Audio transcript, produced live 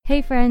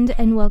Hey friend,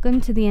 and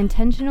welcome to the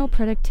Intentional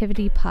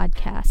Productivity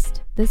Podcast.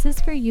 This is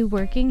for you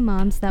working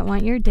moms that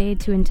want your day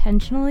to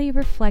intentionally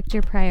reflect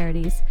your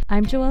priorities.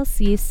 I'm Joelle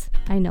Cease.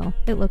 I know,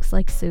 it looks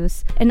like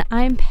Seuss. And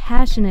I'm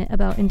passionate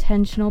about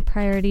intentional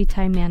priority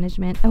time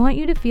management. I want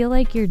you to feel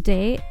like your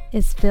day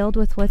is filled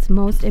with what's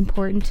most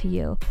important to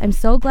you. I'm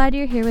so glad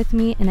you're here with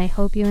me, and I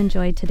hope you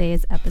enjoyed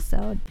today's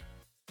episode.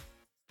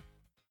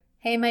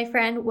 Hey my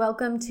friend,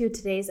 welcome to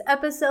today's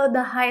episode,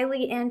 the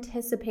highly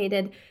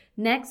anticipated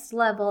next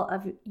level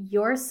of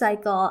your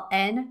cycle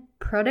and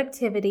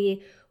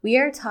productivity. We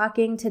are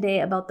talking today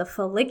about the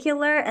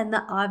follicular and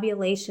the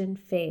ovulation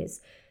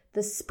phase,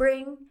 the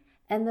spring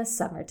and the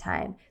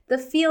summertime, the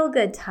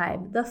feel-good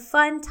time, the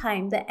fun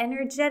time, the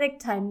energetic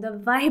time, the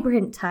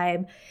vibrant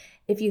time.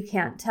 If you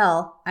can't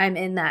tell, I'm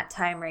in that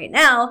time right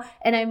now,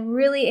 and I'm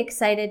really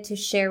excited to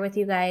share with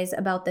you guys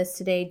about this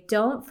today.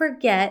 Don't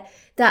forget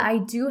that I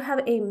do have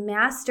a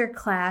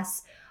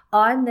masterclass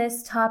on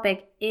this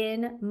topic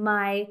in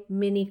my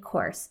mini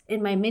course.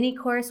 In my mini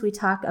course, we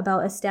talk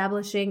about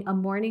establishing a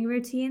morning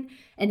routine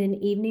and an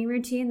evening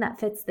routine that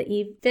fits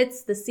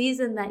the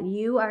season that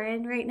you are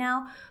in right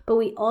now. But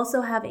we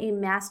also have a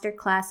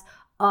masterclass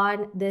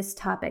on this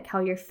topic, how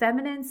your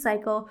feminine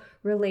cycle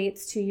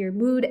relates to your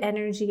mood,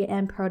 energy,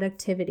 and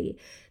productivity.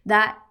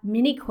 That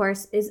mini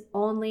course is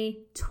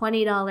only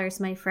 $20,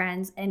 my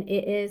friends, and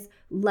it is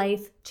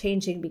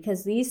life-changing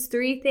because these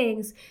three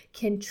things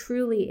can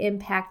truly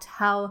impact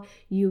how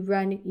you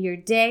run your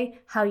day,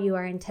 how you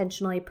are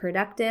intentionally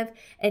productive,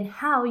 and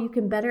how you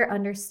can better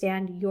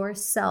understand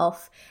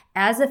yourself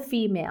as a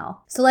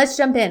female. So let's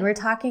jump in. We're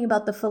talking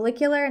about the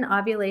follicular and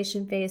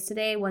ovulation phase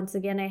today. Once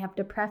again, I have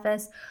to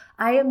preface,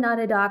 I am not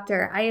a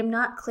doctor. I am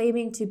not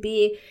claiming to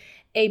be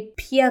a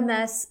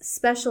PMS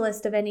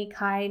specialist of any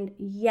kind.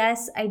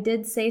 Yes, I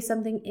did say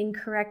something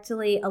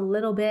incorrectly a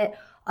little bit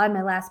on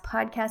my last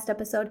podcast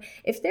episode.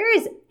 If there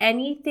is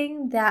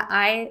anything that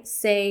I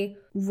say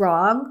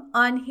wrong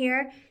on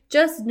here,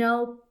 just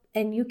know,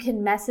 and you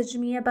can message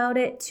me about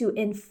it to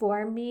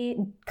inform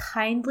me,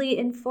 kindly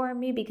inform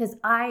me, because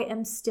I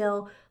am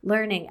still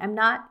learning. I'm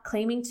not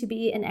claiming to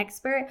be an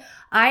expert.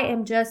 I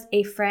am just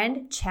a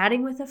friend,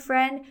 chatting with a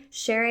friend,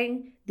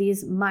 sharing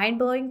these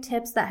mind-blowing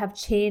tips that have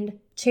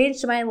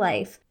changed my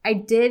life. I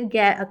did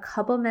get a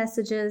couple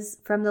messages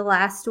from the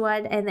last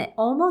one, and it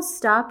almost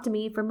stopped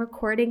me from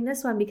recording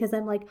this one because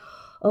I'm like,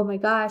 oh my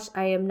gosh,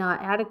 I am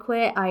not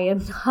adequate.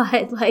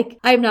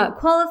 I'm not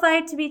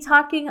qualified to be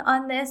talking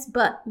on this,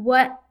 but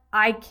what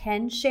I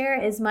can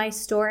share is my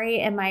story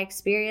and my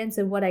experience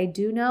and what I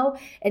do know.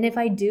 And if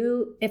I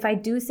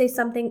do say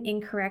something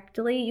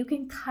incorrectly, you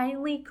can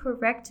kindly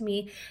correct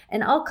me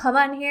and I'll come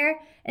on here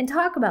and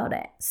talk about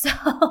it.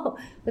 So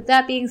with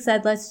that being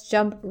said, let's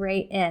jump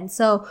right in.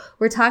 So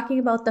we're talking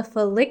about the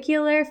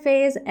follicular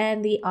phase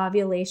and the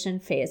ovulation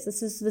phase.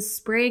 This is the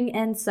spring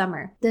and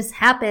summer. This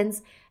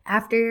happens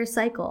after your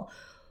cycle.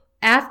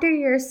 After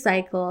your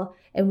cycle,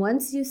 and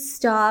once you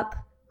stop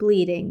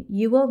bleeding,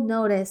 you will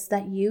notice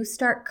that you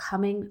start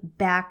coming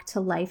back to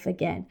life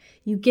again.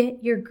 You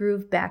get your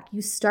groove back.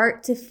 You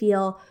start to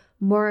feel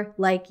more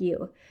like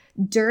you.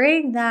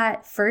 During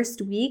that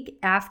first week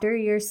after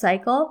your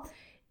cycle,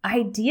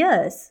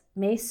 ideas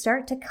may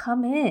start to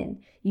come in.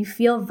 You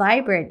feel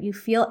vibrant. You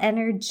feel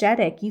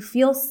energetic. You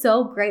feel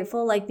so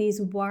grateful, like these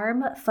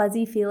warm,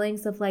 fuzzy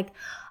feelings of like,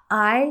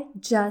 I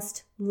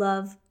just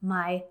love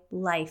my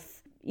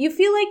life. You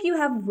feel like you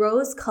have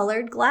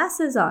rose-colored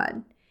glasses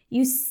on.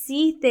 You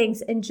see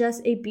things in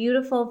just a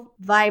beautiful,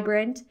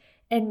 vibrant,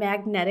 and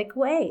magnetic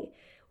way,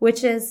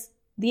 which is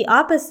the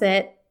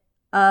opposite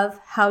of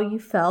how you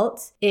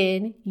felt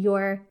in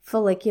your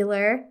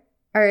follicular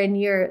or in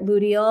your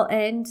luteal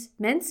and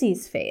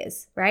menses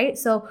phase, right?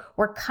 So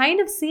we're kind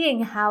of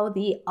seeing how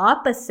the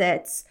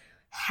opposites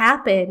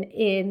happen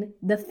in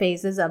the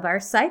phases of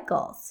our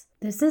cycles.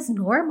 This is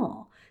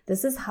normal.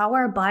 This is how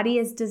our body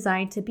is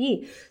designed to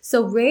be.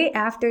 So right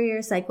after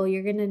your cycle,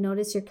 you're going to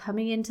notice you're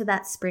coming into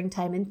that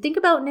springtime. And think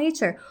about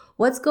nature.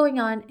 What's going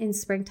on in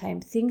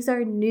springtime? Things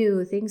are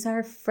new. Things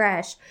are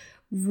fresh.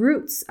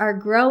 Roots are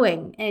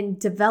growing and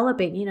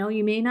developing.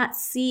 You may not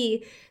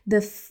see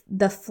the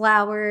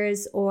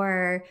flowers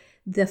or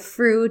the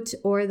fruit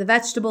or the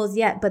vegetables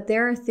yet, but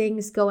there are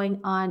things going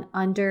on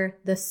under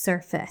the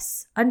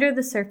surface. Under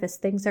the surface,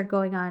 things are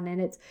going on,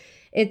 and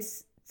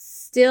it's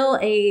still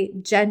a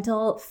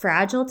gentle,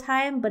 fragile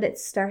time, but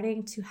it's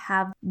starting to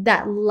have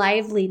that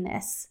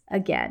liveliness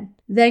again.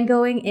 Then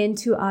going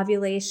into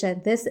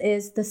ovulation, this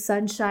is the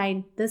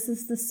sunshine. This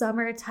is the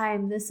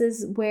summertime. This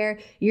is where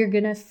you're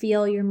going to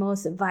feel your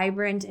most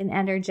vibrant and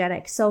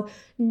energetic. So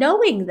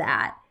knowing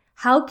that,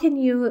 how can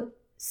you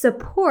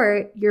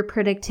support your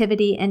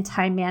productivity and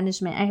time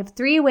management? I have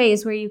 3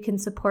 ways where you can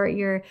support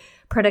your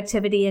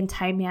productivity and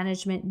time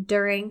management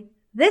during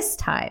this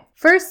time.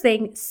 First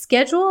thing,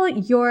 schedule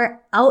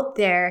your out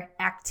there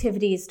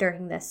activities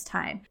during this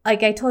time.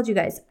 Like I told you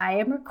guys, I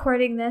am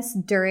recording this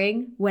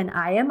during when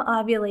I am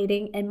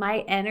ovulating and my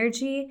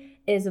energy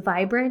is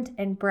vibrant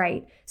and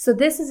bright. So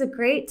this is a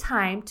great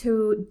time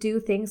to do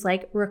things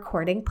like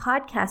recording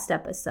podcast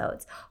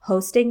episodes,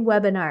 hosting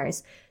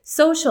webinars,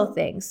 social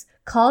things,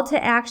 call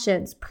to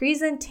actions,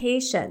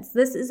 presentations.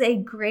 This is a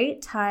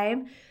great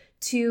time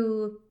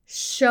to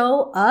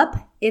show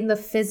up in the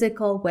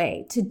physical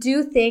way, to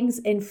do things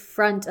in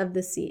front of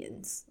the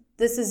scenes.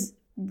 This is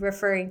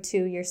referring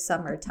to your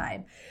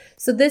summertime.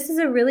 So this is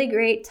a really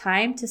great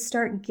time to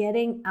start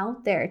getting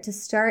out there, to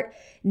start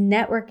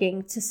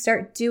networking, to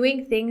start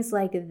doing things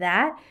like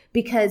that,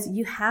 because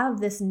you have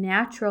this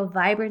natural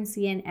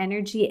vibrancy and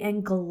energy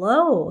and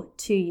glow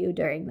to you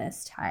during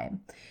this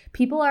time.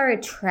 People are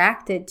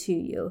attracted to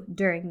you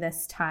during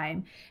this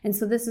time. And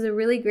so this is a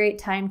really great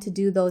time to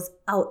do those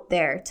out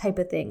there type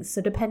of things. So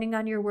depending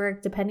on your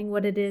work, depending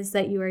what it is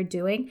that you are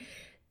doing,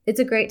 it's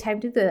a great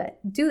time to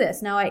do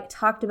this. Now, I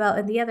talked about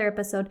in the other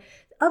episode,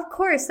 of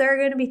course, there are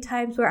going to be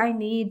times where I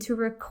need to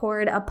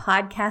record a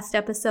podcast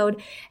episode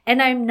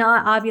and I'm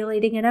not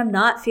ovulating and I'm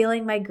not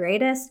feeling my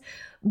greatest,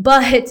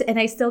 and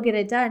I still get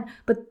it done.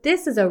 But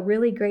this is a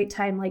really great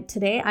time. Like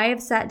today, I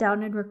have sat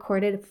down and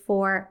recorded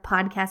 4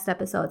 podcast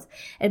episodes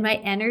and my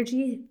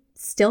energy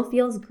still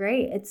feels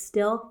great. It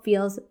still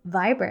feels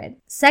vibrant.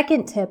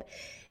 Second tip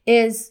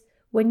is,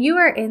 when you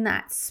are in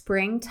that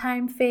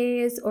springtime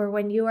phase, or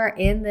when you are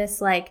in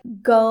this like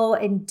go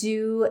and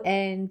do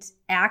and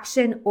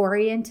action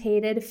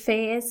orientated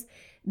phase,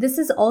 this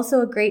is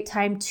also a great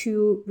time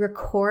to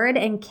record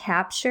and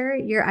capture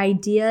your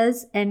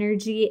ideas,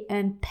 energy,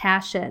 and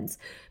passions,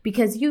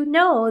 because you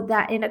know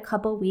that in a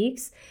couple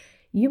weeks,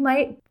 you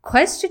might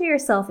question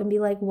yourself and be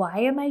like, why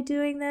am I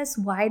doing this?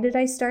 Why did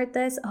I start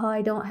this? Oh,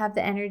 I don't have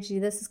the energy.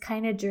 This is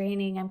kind of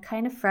draining. I'm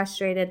kind of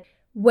frustrated.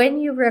 When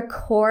you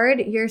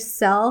record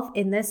yourself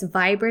in this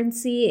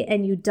vibrancy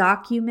and you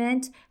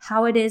document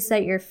how it is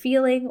that you're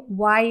feeling,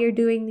 why you're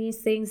doing these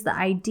things, the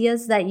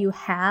ideas that you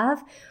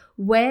have,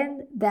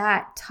 when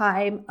that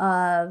time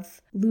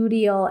of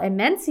luteal and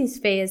menses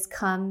phase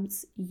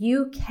comes,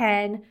 you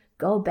can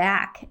go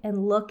back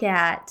and look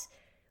at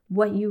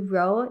what you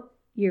wrote,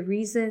 your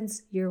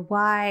reasons, your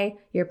why,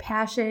 your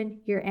passion,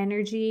 your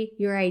energy,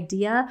 your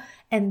idea,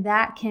 and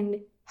that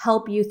can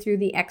help you through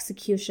the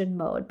execution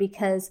mode,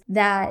 because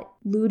that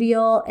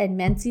luteal and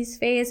menses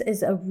phase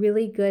is a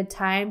really good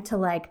time to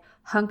like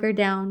hunker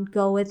down,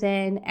 go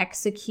within,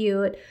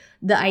 execute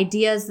the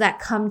ideas that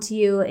come to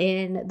you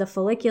in the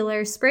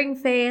follicular spring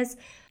phase.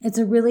 It's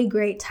a really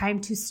great time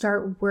to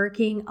start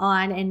working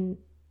on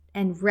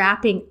and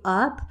wrapping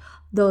up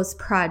those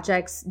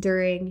projects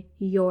during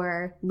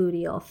your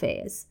luteal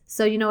phase.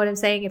 So you know what I'm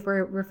saying? If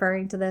we're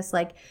referring to this,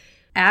 like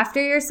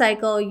after your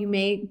cycle, you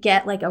may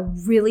get like a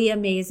really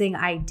amazing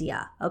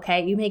idea,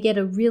 okay? You may get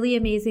a really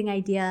amazing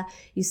idea.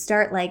 You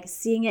start like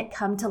seeing it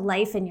come to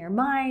life in your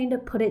mind,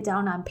 put it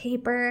down on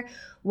paper.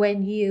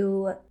 When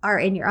you are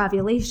in your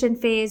ovulation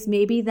phase,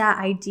 maybe that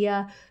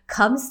idea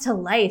comes to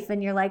life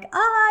and you're like,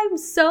 I'm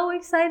so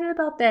excited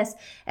about this.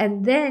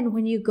 And then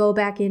when you go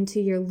back into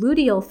your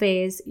luteal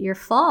phase, your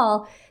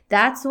fall,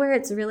 that's where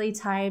it's really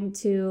time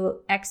to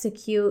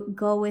execute,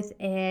 go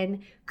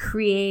within,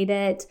 create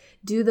it,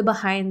 do the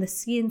behind the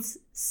scenes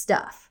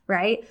stuff,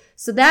 right?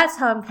 So that's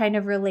how I'm kind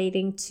of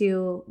relating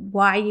to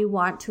why you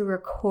want to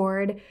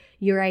record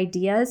your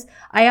ideas.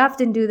 I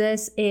often do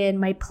this in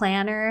my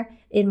planner,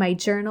 in my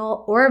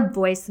journal, or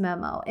voice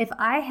memo. If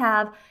I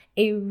have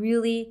a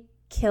really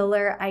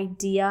killer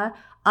idea,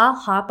 I'll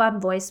hop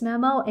on voice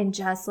memo and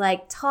just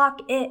like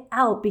talk it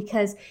out,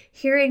 because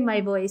hearing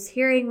my voice,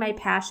 hearing my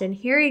passion,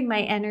 hearing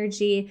my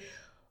energy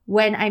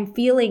when I'm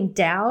feeling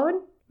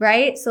down,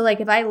 right? So like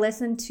if I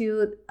listen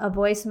to a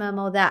voice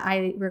memo that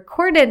I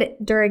recorded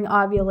during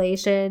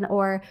ovulation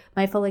or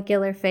my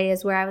follicular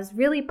phase where I was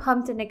really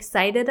pumped and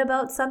excited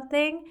about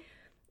something,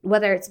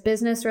 whether it's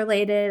business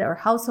related or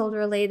household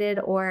related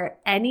or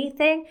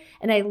anything,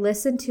 and I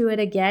listen to it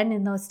again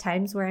in those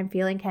times where I'm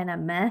feeling kind of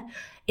meh,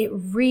 it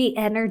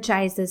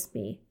re-energizes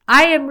me.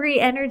 I am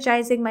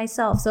re-energizing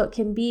myself. So it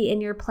can be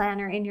in your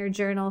planner, in your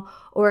journal,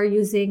 or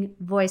using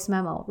voice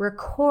memo.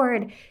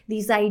 Record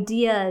these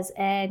ideas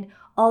and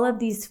all of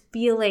these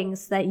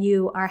feelings that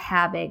you are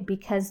having,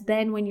 because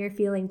then when you're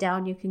feeling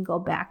down, you can go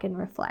back and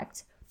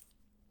reflect.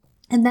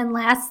 And then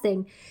last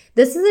thing,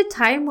 this is a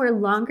time where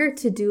longer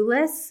to-do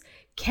lists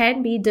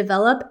can be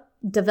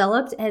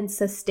developed and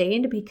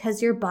sustained,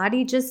 because your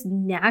body just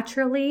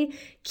naturally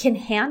can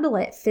handle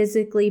it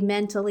physically,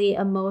 mentally,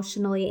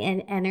 emotionally,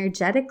 and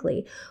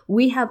energetically.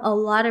 We have a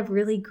lot of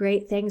really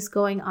great things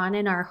going on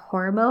in our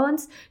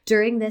hormones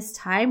during this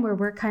time where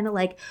we're kind of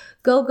like,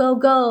 go, go,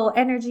 go,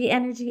 energy,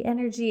 energy,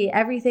 energy.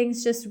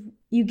 Everything's just,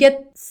 you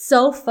get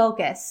so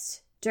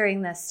focused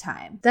during this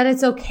time that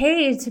it's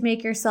okay to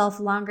make yourself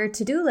longer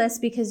to-do lists,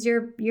 because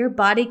your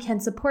body can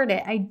support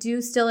it. I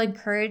do still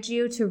encourage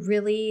you to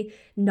really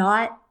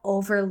not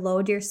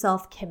overload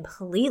yourself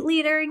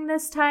completely during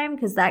this time,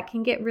 because that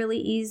can get really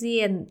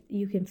easy and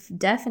you can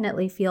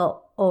definitely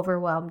feel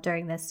overwhelmed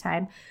during this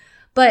time.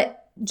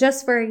 But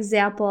just for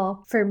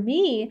example, for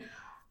me,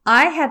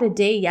 I had a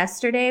day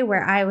yesterday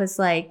where I was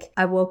like,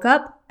 I woke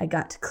up, I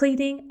got to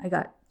cleaning, I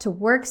got to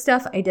work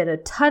stuff. I did a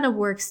ton of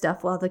work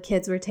stuff while the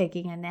kids were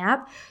taking a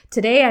nap.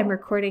 Today, I'm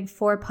recording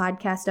 4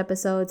 podcast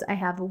episodes. I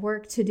have a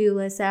work to-do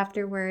list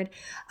afterward.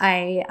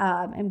 I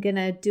am going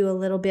to do a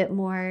little bit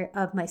more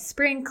of my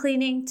spring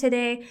cleaning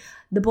today.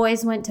 The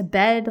boys went to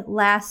bed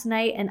last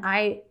night and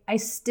I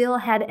still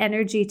had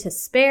energy to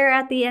spare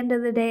at the end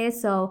of the day.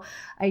 So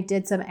I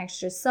did some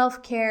extra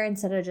self-care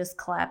instead of just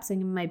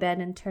collapsing in my bed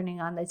and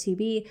turning on the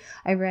TV.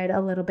 I read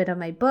a little bit of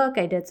my book.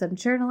 I did some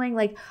journaling.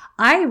 Like,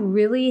 I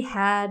really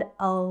had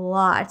a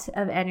lot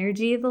of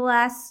energy the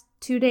last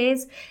 2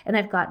 days, and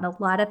I've gotten a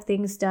lot of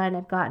things done.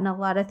 I've gotten a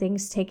lot of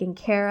things taken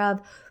care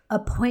of.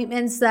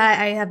 Appointments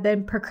that I have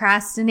been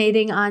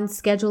procrastinating on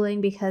scheduling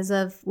because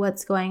of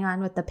what's going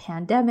on with the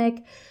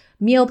pandemic.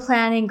 Meal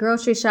planning,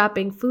 grocery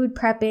shopping, food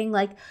prepping.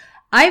 Like,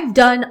 I've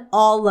done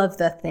all of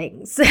the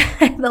things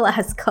the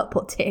last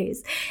couple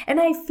days,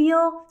 and I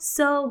feel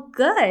so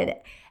good.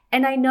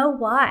 And I know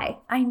why.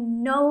 I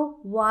know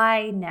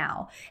why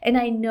now. And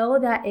I know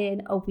that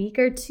in a week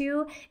or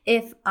two,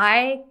 if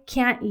I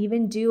can't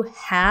even do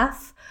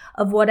half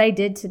of what I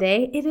did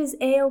today, it is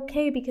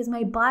a-okay because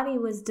my body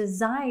was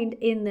designed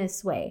in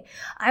this way.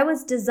 I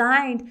was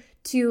designed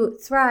to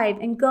thrive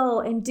and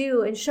go and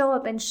do and show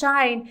up and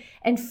shine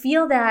and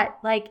feel that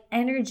like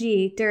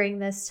energy during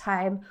this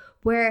time,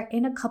 where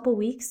in a couple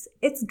weeks,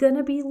 it's going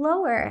to be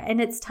lower.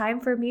 And it's time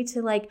for me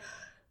to like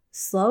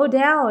slow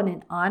down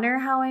and honor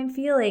how I'm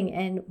feeling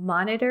and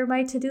monitor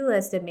my to-do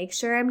list and make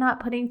sure I'm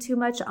not putting too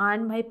much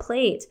on my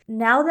plate.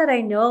 Now that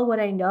I know what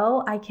I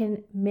know, I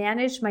can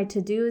manage my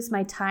to-dos,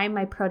 my time,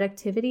 my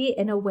productivity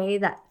in a way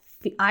that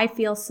I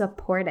feel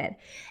supported.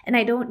 And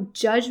I don't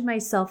judge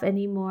myself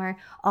anymore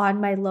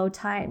on my low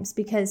times,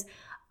 because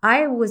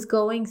I was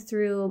going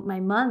through my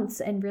months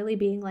and really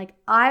being like,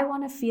 I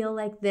want to feel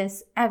like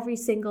this every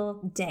single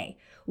day.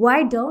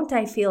 Why don't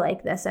I feel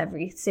like this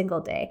every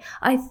single day?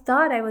 I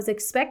thought I was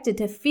expected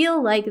to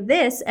feel like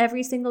this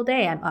every single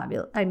day.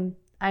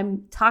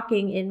 I'm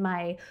talking in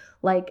my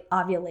like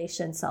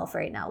ovulation self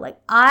right now. Like,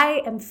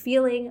 I am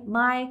feeling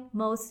my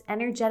most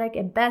energetic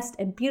and best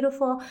and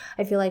beautiful.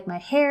 I feel like my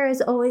hair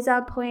is always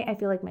on point. I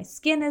feel like my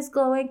skin is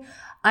glowing.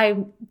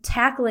 I'm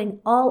tackling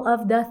all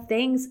of the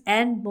things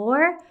and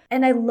more.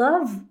 And I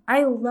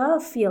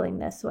love feeling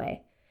this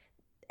way.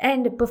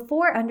 And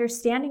before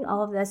understanding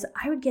all of this,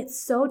 I would get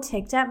so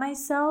ticked at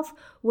myself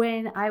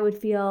when I would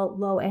feel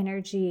low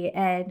energy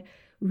and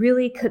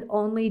really could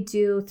only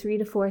do 3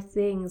 to 4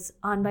 things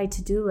on my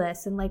to-do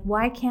list. And like,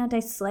 why can't I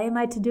slay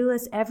my to-do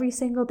list every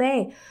single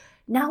day?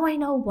 Now I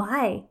know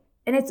why.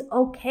 And it's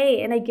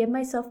okay. And I give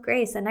myself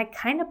grace and I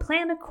kind of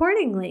plan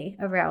accordingly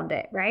around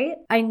it, right?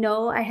 I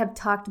know I have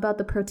talked about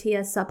the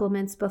Protea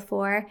supplements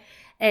before,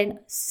 and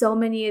so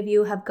many of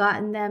you have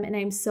gotten them, and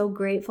I'm so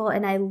grateful.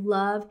 And I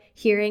love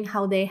hearing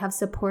how they have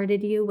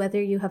supported you,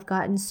 whether you have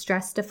gotten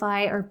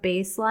Stressify or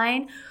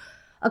Baseline.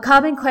 A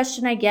common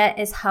question I get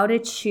is how to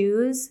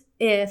choose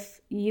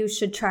if you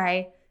should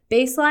try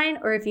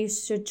Baseline or if you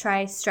should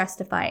try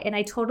Stressify. And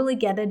I totally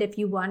get it if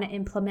you want to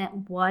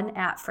implement one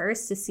at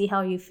first to see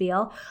how you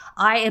feel.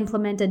 I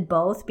implemented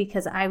both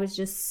because I was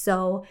just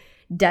so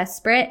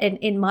desperate. And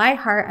in my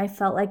heart, I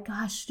felt like,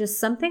 gosh, just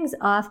something's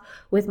off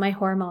with my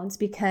hormones,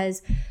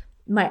 because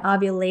my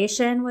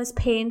ovulation was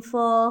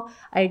painful.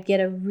 I'd get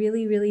a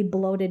really, really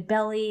bloated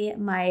belly.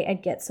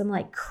 I'd get some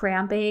like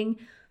cramping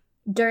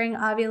during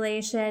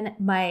ovulation.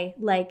 My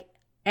like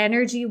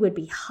energy would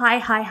be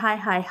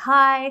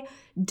high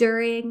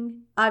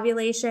during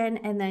ovulation.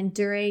 And then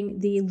during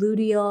the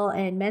luteal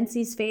and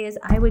menses phase,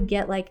 I would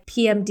get like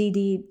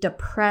PMDD,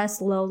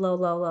 depressed,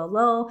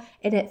 low.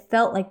 And it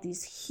felt like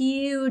these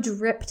huge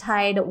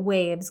riptide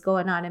waves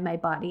going on in my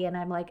body. And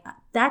I'm like,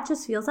 that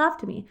just feels off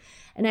to me.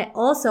 And I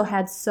also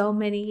had so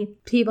many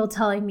people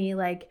telling me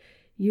like,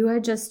 you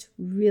are just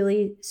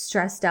really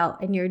stressed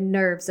out and your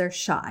nerves are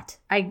shot.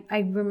 I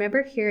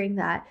remember hearing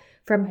that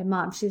from my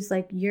mom. She was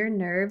like, your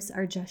nerves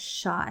are just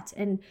shot.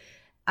 And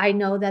I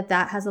know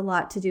that has a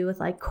lot to do with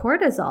like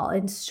cortisol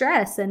and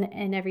stress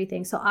and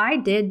everything. So I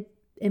did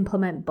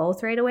implement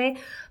both right away.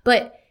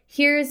 But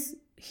here's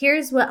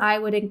what I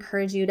would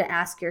encourage you to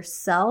ask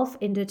yourself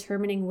in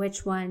determining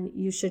which one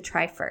you should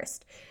try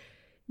first.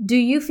 Do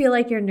you feel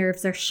like your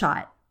nerves are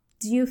shot?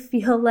 Do you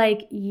feel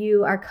like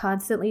you are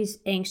constantly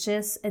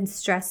anxious and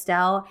stressed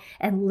out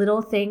and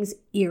little things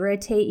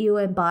irritate you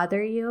and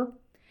bother you?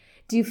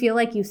 Do you feel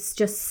like you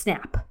just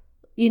snap?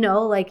 You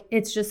know, like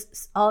it's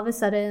just all of a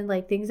sudden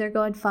like things are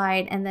going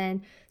fine and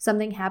then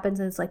something happens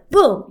and it's like,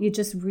 boom, you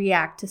just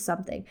react to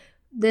something.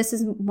 This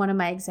is one of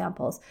my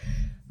examples.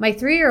 My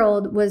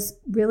 3-year-old was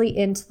really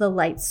into the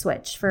light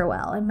switch for a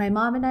while, and my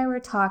mom and I were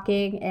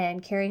talking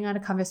and carrying on a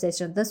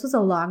conversation. This was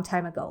a long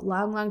time ago,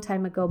 long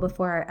time ago,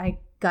 before I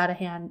got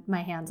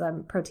my hands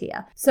on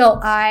Protea. So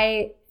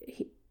I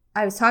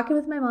was talking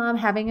with my mom,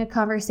 having a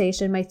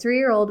conversation. My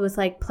 3-year-old was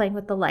like playing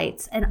with the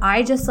lights, and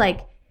I just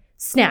like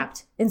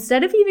snapped.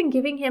 Instead of even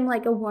giving him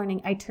like a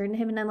warning, I turned to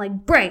him and I'm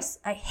like, Bryce,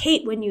 I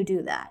hate when you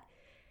do that.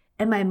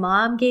 And my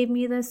mom gave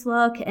me this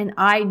look and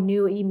I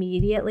knew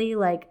immediately,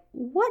 like,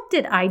 what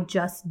did I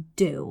just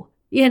do?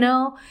 You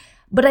know?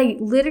 But I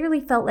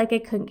literally felt like I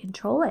couldn't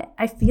control it.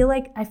 I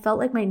felt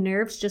like my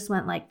nerves just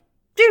went like,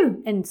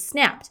 doo, and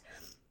snapped.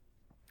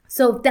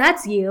 So if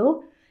that's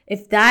you,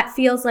 if that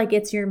feels like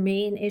it's your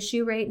main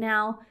issue right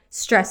now,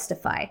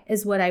 Stresstify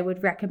is what I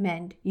would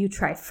recommend you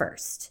try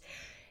first.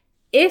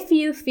 If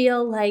you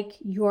feel like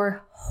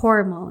your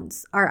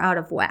hormones are out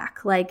of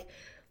whack, like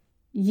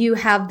you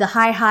have the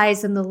high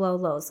highs and the low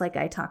lows, like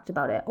I talked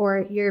about it,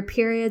 or your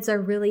periods are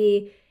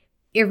really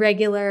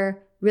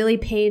irregular, really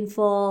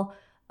painful,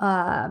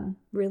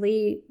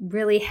 really,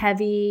 really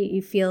heavy,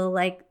 you feel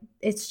like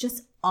it's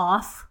just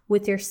off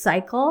with your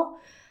cycle,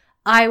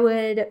 I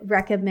would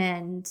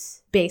recommend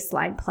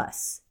Baseline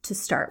Plus to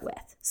start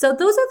with. So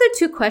those are the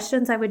two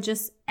questions I would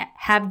just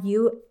have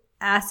you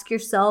ask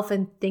yourself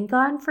and think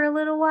on for a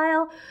little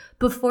while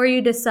before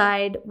you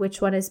decide which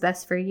one is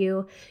best for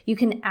you. You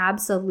can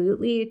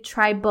absolutely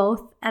try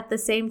both at the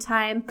same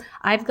time.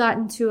 I've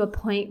gotten to a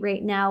point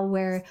right now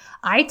where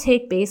I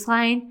take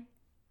Baseline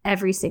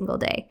every single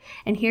day.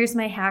 And here's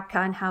my hack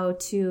on how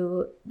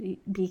to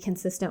be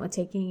consistent with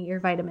taking your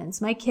vitamins.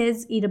 My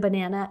kids eat a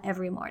banana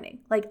every morning.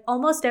 Like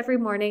almost every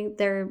morning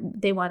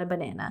they want a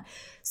banana.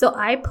 So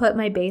I put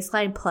my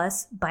Baseline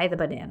Plus by the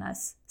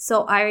bananas.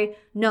 So I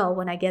know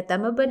when I get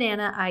them a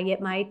banana, I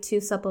get my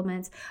 2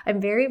 supplements. I'm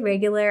very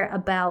regular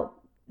about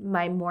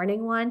my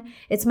morning one.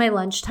 It's my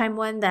lunchtime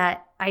one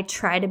that I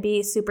try to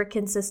be super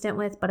consistent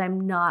with, but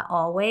I'm not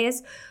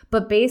always.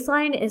 But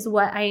Baseline is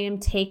what I am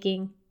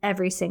taking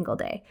every single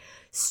day.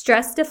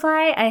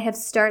 Stressify, I have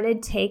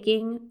started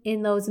taking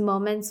in those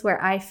moments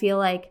where I feel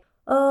like,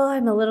 oh,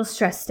 I'm a little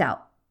stressed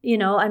out. You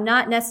know, I'm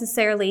not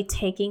necessarily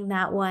taking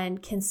that one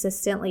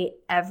consistently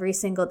every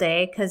single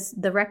day because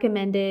the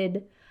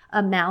recommended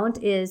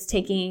amount is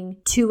taking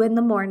 2 in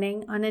the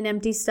morning on an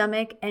empty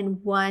stomach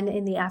and 1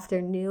 in the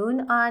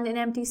afternoon on an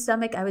empty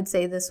stomach. I would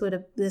say this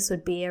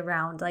would be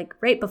around like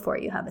right before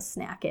you have a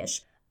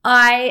snack-ish.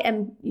 I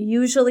am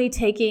usually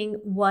taking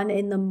 1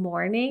 in the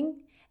morning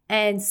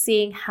and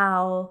seeing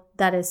how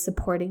that is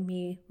supporting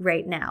me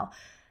right now.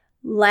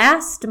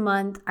 Last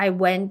month, I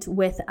went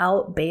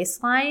without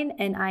Baseline,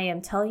 and I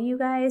am telling you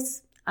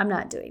guys, I'm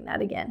not doing that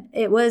again.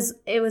 It was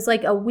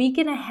like a week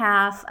and a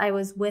half I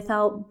was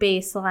without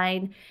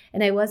Baseline,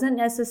 and I wasn't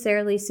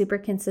necessarily super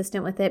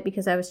consistent with it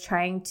because I was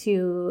trying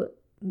to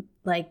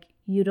like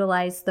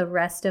utilize the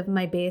rest of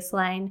my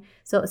Baseline,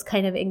 so it was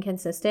kind of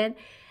inconsistent.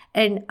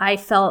 And I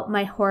felt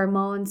my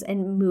hormones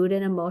and mood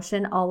and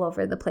emotion all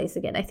over the place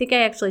again. I think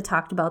I actually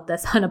talked about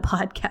this on a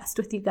podcast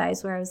with you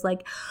guys where I was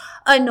like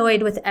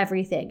annoyed with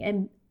everything.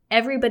 And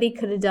everybody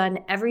could have done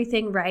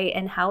everything right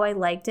and how I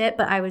liked it,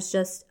 but I was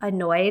just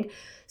annoyed.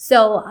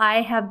 So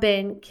I have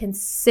been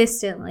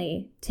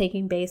consistently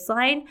taking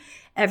Baseline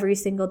every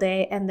single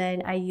day. And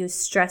then I use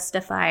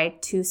Stressify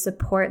to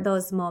support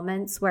those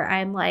moments where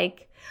I'm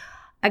like,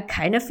 I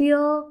kind of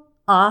feel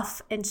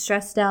off and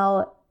stressed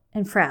out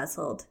and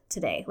frazzled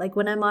today. Like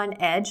when I'm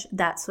on edge,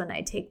 that's when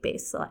I take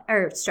Baseline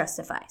or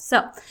Stressify.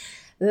 So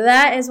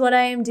that is what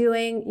I am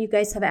doing. You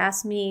guys have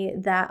asked me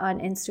that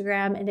on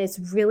Instagram, and it's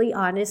really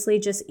honestly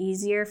just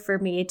easier for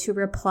me to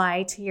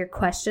reply to your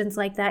questions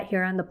like that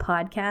here on the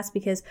podcast,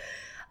 because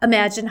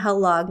imagine how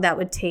long that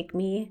would take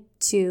me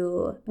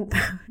to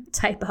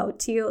type out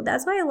to you.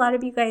 That's why a lot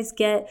of you guys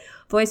get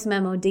voice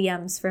memo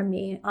DMs from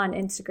me on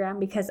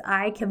Instagram, because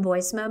I can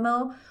voice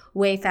memo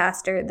way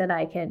faster than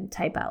I can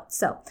type out.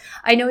 So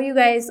I know you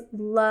guys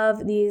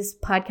love these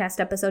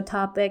podcast episode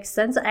topics.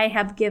 Since I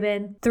have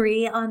given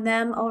 3 on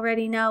them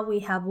already now, we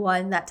have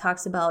one that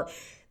talks about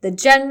the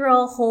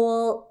general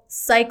whole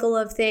cycle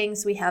of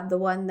things. We have the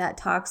one that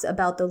talks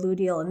about the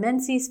luteal and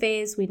menses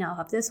phase. We now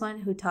have this one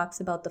who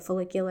talks about the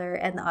follicular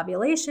and the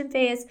ovulation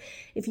phase.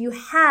 If you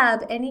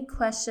have any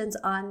questions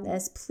on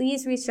this,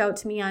 please reach out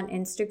to me on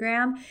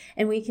Instagram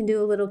and we can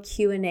do a little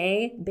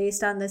Q&A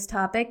based on this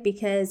topic,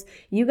 because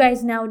you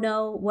guys now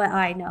know what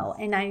I know.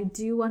 And I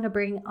do want to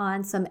bring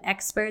on some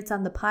experts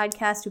on the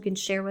podcast who can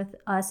share with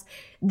us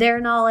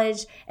their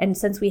knowledge. And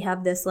since we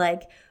have this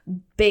like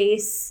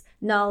base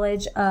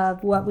knowledge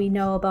of what we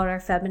know about our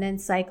feminine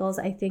cycles,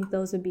 I think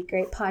those would be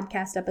great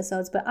podcast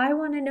episodes. But I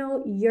want to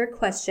know your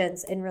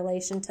questions in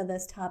relation to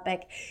this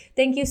topic.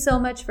 Thank you so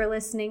much for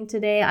listening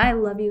today. I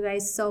love you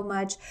guys so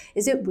much.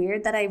 Is it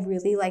weird that I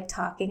really like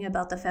talking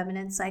about the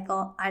feminine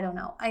cycle? I don't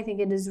know. I think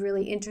it is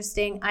really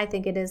interesting. I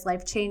think it is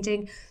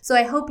life-changing. So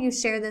I hope you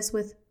share this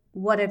with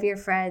one of your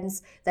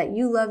friends that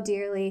you love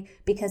dearly,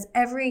 because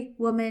every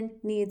woman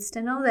needs to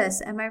know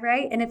this. Am I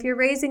right? And if you're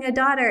raising a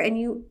daughter and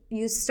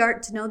you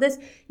start to know this,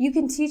 you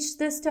can teach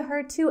this to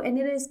her too, and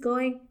it is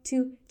going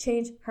to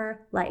change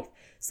her life.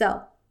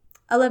 So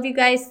I love you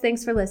guys.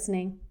 Thanks for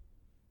listening.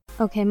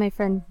 Okay, my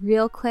friend,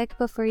 real quick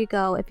before you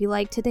go, if you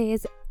like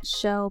today's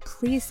show,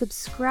 please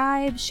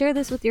subscribe, share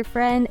this with your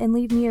friend, and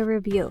leave me a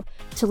review.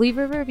 To leave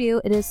a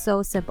review, it is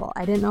so simple.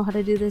 I didn't know how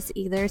to do this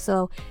either,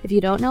 so if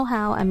you don't know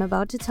how, I'm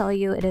about to tell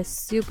you. It is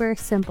super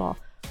simple.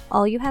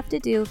 All you have to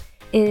do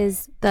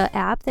is the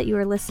app that you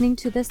are listening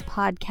to this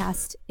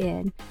podcast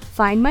in.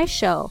 Find my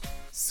show,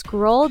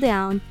 scroll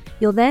down,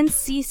 you'll then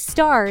see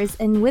stars,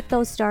 and with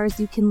those stars,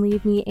 you can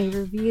leave me a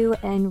review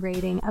and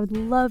rating. I would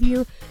love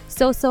you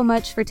so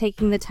much for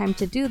taking the time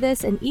to do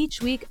this, and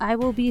each week I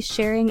will be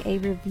sharing a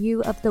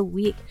review of the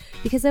week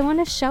because I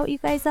want to shout you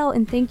guys out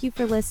and thank you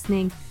for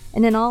listening.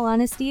 And in all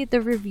honesty,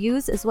 the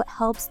reviews is what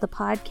helps the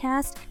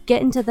podcast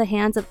get into the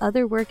hands of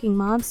other working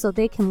moms so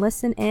they can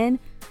listen in,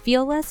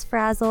 feel less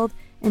frazzled,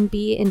 and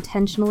be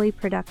intentionally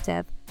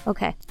productive.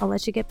 Okay, I'll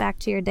let you get back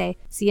to your day.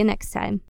 See you next time.